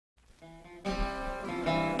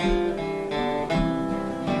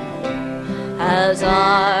As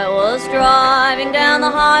I was driving down the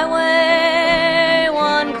highway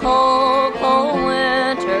one cold, cold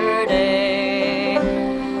winter day,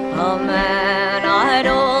 a man I'd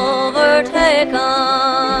overtaken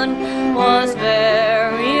was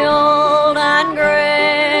very old and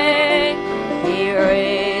gray. He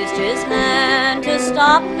raised his hand to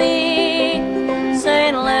stop me,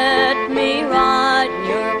 saying, "Let me ride in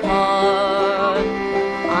your car.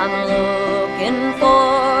 I'm looking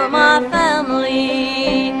for my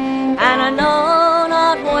family, and I know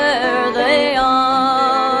not where they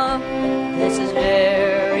are." "This is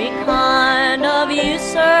very kind of you,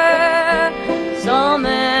 sir. So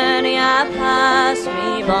many have passed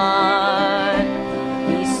me by."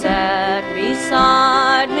 He sat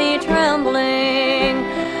beside me trembling,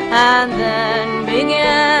 and then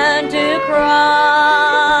began to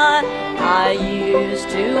cry. "I used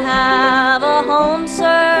to have a home,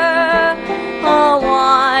 sir, a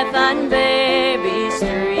wife and babies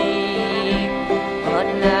 3, but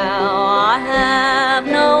now I have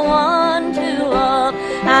no one to love,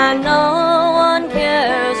 and no one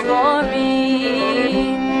cares for me."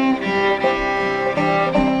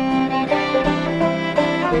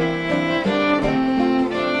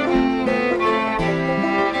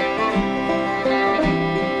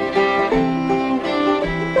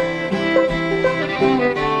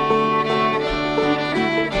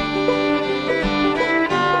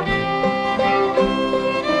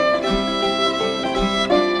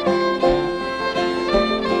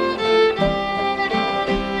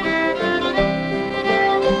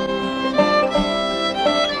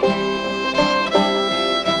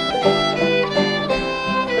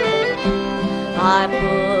 I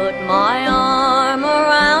put my arm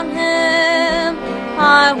around him,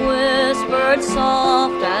 I whispered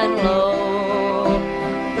soft and low,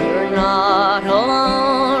 "You're not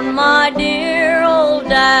alone, my dear old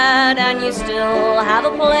dad, and you still have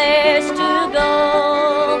a place to go.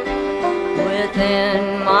 Within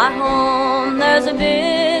my home there's a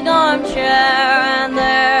big armchair, and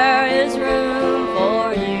there is room for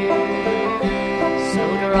you. So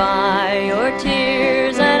dry your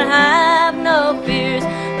tears and have no fears,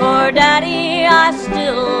 for Daddy, I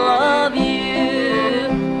still love